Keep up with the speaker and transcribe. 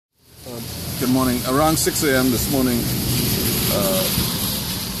Good morning. Around 6 a.m. this morning,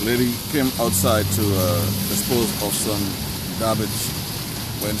 a lady came outside to dispose of some garbage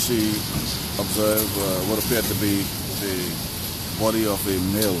when she observed what appeared to be the body of a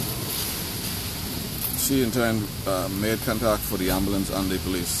male. She in turn made contact for the ambulance and the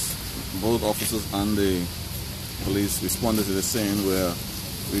police. Both officers and the police responded to the scene where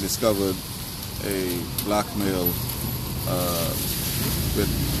we discovered a black male with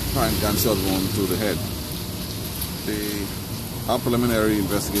apparent gunshot wound to the head. Our preliminary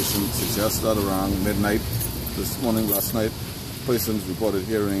investigation suggests that around midnight last night, persons reported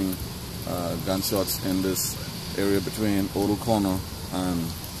hearing gunshots in this area between ODLE Corner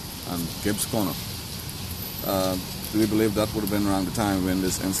and Gibbs Corner. We believe that would have been around the time when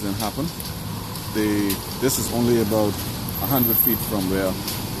this incident happened. This is only about 100 feet from where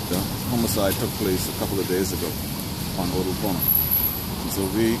the homicide took place a couple of days ago on ODLE Corner. And so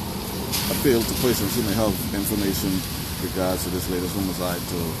we appeal to persons who may have information regards to this latest homicide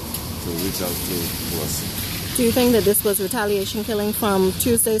to reach out to us. Do you think that this was retaliation killing from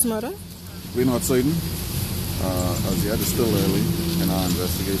Tuesday's murder? We're not certain. As yet, it's still early in our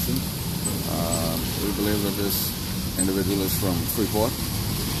investigation. We believe that this individual is from Freeport,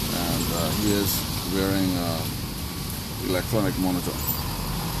 and he is wearing electronic monitor.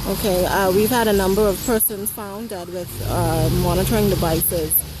 Okay, we've had a number of persons found dead with monitoring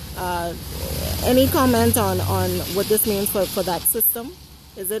devices. Any comment on what this means for that system?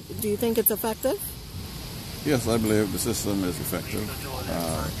 Do you think it's effective? Yes, I believe the system is effective.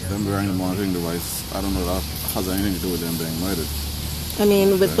 Them wearing the monitoring device, I don't know that has anything to do with them being murdered. I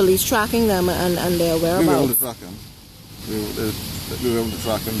mean, with police tracking them and their whereabouts? We were able to track them. We were able to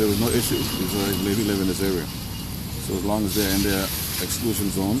track them. There was no issue. These ladies live in this area. So as long as they're in their exclusion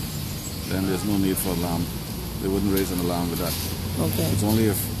zone, then there's no need for alarm. They wouldn't raise an alarm with that. Okay. It's only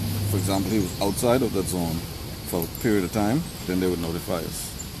if, for example, he was outside of that zone for a period of time, then they would notify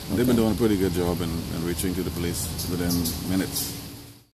us. Okay. They've been doing a pretty good job in reaching to the police within minutes.